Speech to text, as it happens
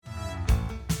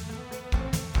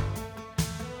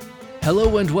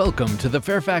Hello and welcome to the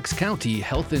Fairfax County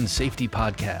Health and Safety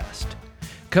Podcast.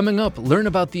 Coming up, learn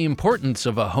about the importance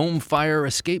of a home fire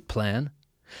escape plan,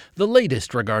 the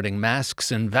latest regarding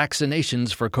masks and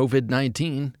vaccinations for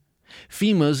COVID-19,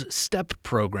 FEMA's STEP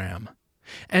program,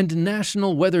 and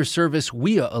National Weather Service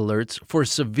WEA alerts for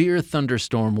severe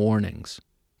thunderstorm warnings.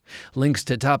 Links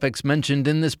to topics mentioned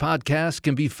in this podcast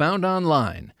can be found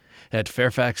online at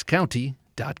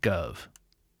fairfaxcounty.gov.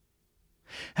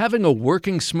 Having a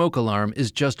working smoke alarm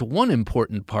is just one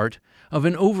important part of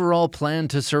an overall plan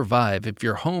to survive if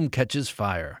your home catches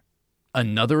fire.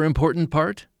 Another important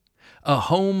part? A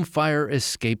home fire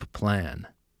escape plan.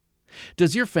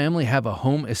 Does your family have a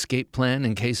home escape plan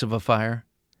in case of a fire?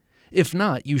 If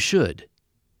not, you should.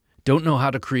 Don't know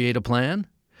how to create a plan?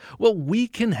 Well, we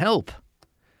can help.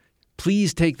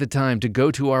 Please take the time to go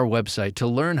to our website to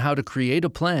learn how to create a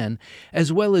plan,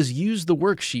 as well as use the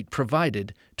worksheet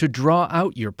provided to draw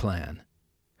out your plan.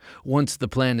 Once the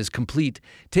plan is complete,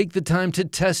 take the time to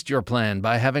test your plan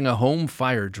by having a home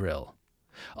fire drill.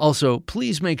 Also,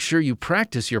 please make sure you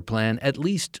practice your plan at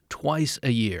least twice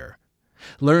a year.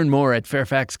 Learn more at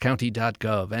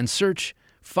fairfaxcounty.gov and search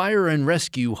Fire and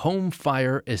Rescue Home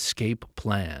Fire Escape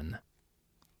Plan.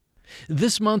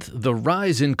 This month, the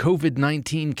rise in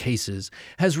COVID-19 cases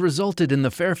has resulted in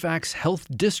the Fairfax Health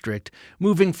District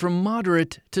moving from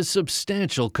moderate to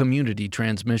substantial community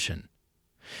transmission.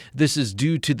 This is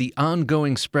due to the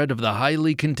ongoing spread of the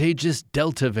highly contagious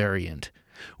Delta variant,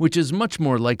 which is much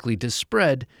more likely to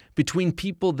spread between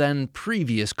people than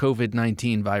previous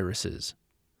COVID-19 viruses.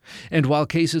 And while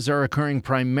cases are occurring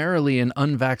primarily in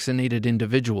unvaccinated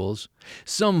individuals,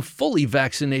 some fully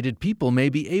vaccinated people may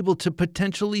be able to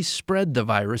potentially spread the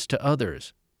virus to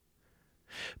others.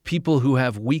 People who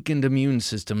have weakened immune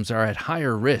systems are at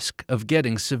higher risk of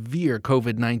getting severe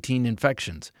COVID-19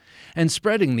 infections and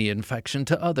spreading the infection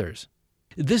to others.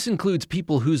 This includes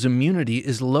people whose immunity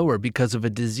is lower because of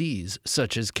a disease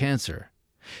such as cancer,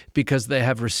 because they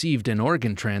have received an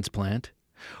organ transplant,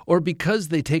 or because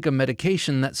they take a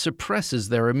medication that suppresses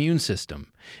their immune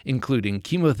system, including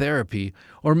chemotherapy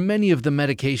or many of the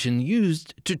medication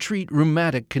used to treat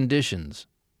rheumatic conditions.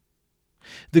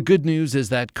 The good news is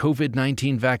that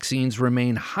COVID-19 vaccines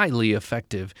remain highly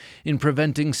effective in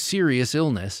preventing serious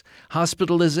illness,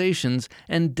 hospitalizations,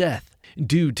 and death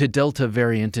due to Delta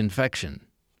variant infection.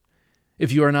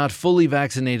 If you are not fully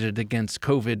vaccinated against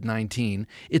COVID-19,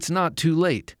 it's not too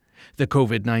late. The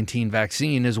COVID-19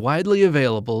 vaccine is widely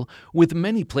available, with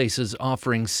many places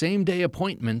offering same-day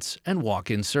appointments and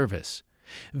walk-in service.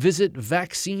 Visit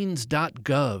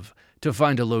vaccines.gov to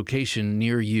find a location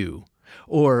near you,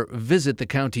 or visit the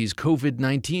county's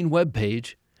COVID-19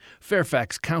 webpage,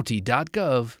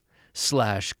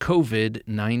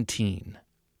 fairfaxcounty.gov/COVID-19.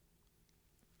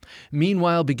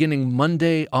 Meanwhile, beginning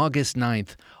Monday, August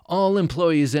 9th, all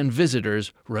employees and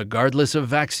visitors, regardless of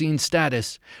vaccine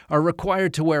status, are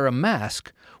required to wear a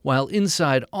mask while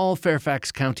inside all Fairfax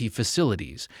County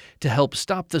facilities to help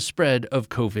stop the spread of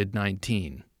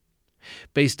COVID-19.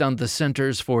 Based on the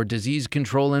Centers for Disease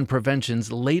Control and Prevention's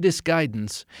latest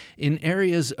guidance, in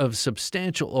areas of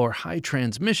substantial or high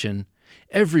transmission,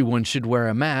 everyone should wear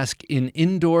a mask in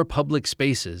indoor public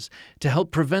spaces to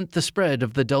help prevent the spread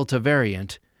of the Delta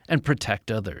variant and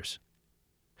protect others.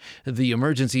 The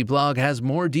emergency blog has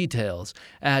more details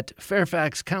at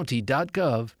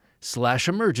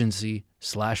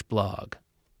fairfaxcounty.gov/emergency/blog.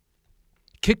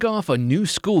 Kick off a new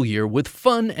school year with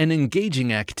fun and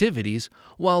engaging activities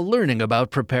while learning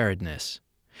about preparedness.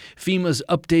 FEMA's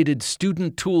updated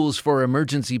Student Tools for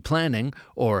Emergency Planning,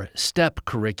 or STEP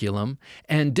curriculum,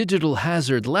 and digital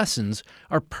hazard lessons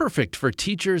are perfect for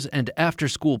teachers and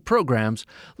after-school programs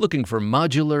looking for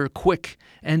modular, quick,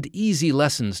 and easy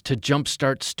lessons to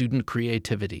jumpstart student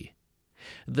creativity.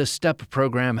 The STEP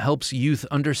program helps youth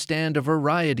understand a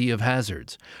variety of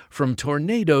hazards, from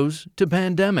tornadoes to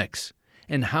pandemics,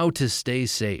 and how to stay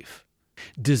safe.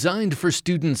 Designed for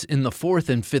students in the 4th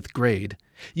and 5th grade,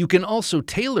 you can also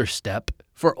tailor STEP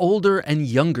for older and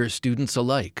younger students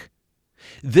alike.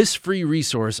 This free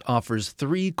resource offers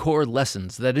 3 core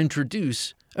lessons that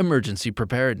introduce emergency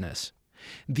preparedness.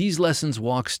 These lessons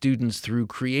walk students through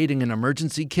creating an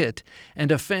emergency kit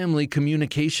and a family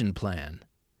communication plan.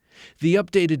 The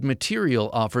updated material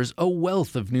offers a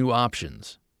wealth of new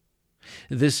options.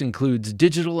 This includes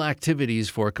digital activities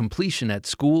for completion at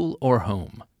school or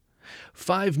home.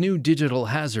 5 new digital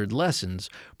hazard lessons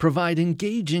provide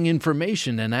engaging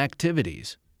information and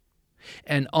activities.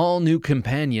 An all-new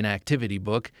companion activity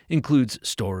book includes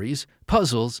stories,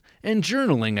 puzzles, and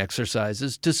journaling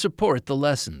exercises to support the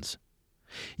lessons.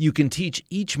 You can teach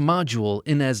each module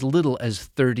in as little as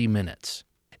 30 minutes.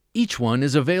 Each one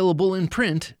is available in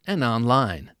print and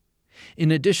online.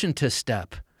 In addition to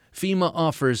STEP, FEMA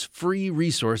offers free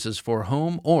resources for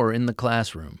home or in the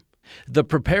classroom. The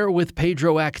Prepare with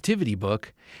Pedro activity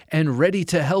book and Ready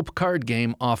to Help card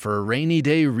game offer rainy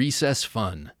day recess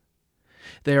fun.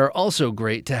 They are also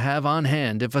great to have on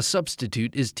hand if a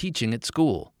substitute is teaching at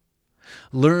school.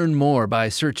 Learn more by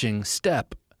searching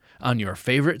STEP on your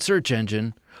favorite search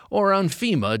engine or on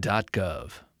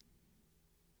FEMA.gov.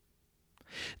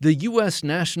 The U.S.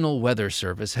 National Weather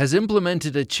Service has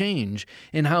implemented a change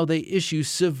in how they issue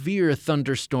severe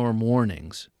thunderstorm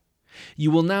warnings.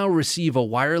 You will now receive a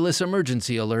wireless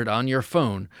emergency alert on your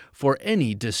phone for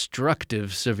any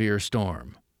destructive severe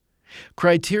storm.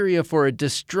 Criteria for a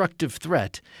destructive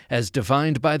threat, as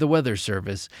defined by the Weather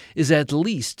Service, is at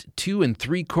least 2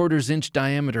 3/4 inch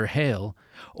diameter hail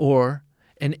or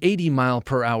an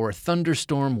 80-mile-per-hour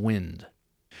thunderstorm wind.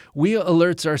 WEA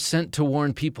alerts are sent to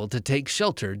warn people to take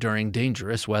shelter during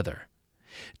dangerous weather.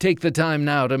 Take the time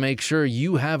now to make sure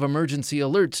you have emergency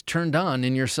alerts turned on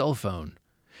in your cell phone.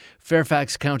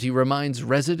 Fairfax County reminds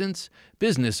residents,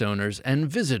 business owners, and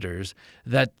visitors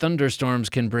that thunderstorms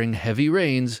can bring heavy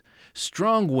rains,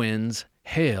 strong winds,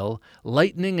 hail,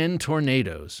 lightning, and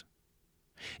tornadoes.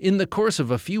 In the course of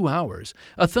a few hours,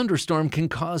 a thunderstorm can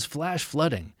cause flash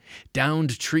flooding,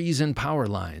 downed trees and power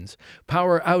lines,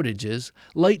 power outages,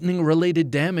 lightning-related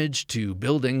damage to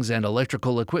buildings and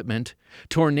electrical equipment,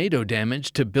 tornado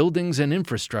damage to buildings and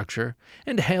infrastructure,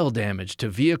 and hail damage to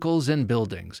vehicles and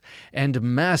buildings, and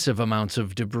massive amounts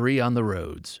of debris on the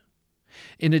roads.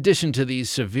 In addition to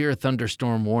these severe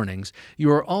thunderstorm warnings,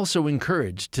 you are also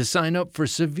encouraged to sign up for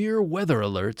severe weather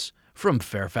alerts from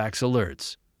Fairfax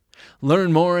Alerts.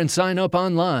 Learn more and sign up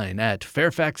online at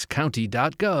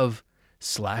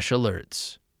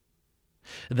fairfaxcounty.gov/alerts.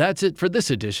 That's it for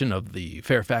this edition of the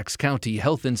Fairfax County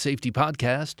Health and Safety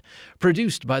Podcast,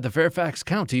 produced by the Fairfax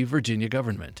County, Virginia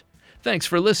government. Thanks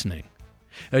for listening.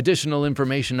 Additional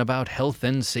information about health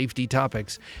and safety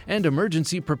topics and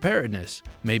emergency preparedness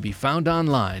may be found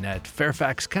online at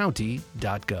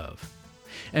fairfaxcounty.gov.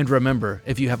 And remember,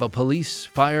 if you have a police,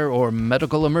 fire, or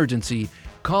medical emergency,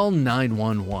 call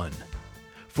 911.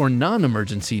 For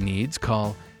non-emergency needs,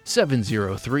 call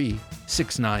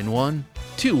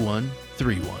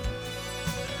 703-691-2131.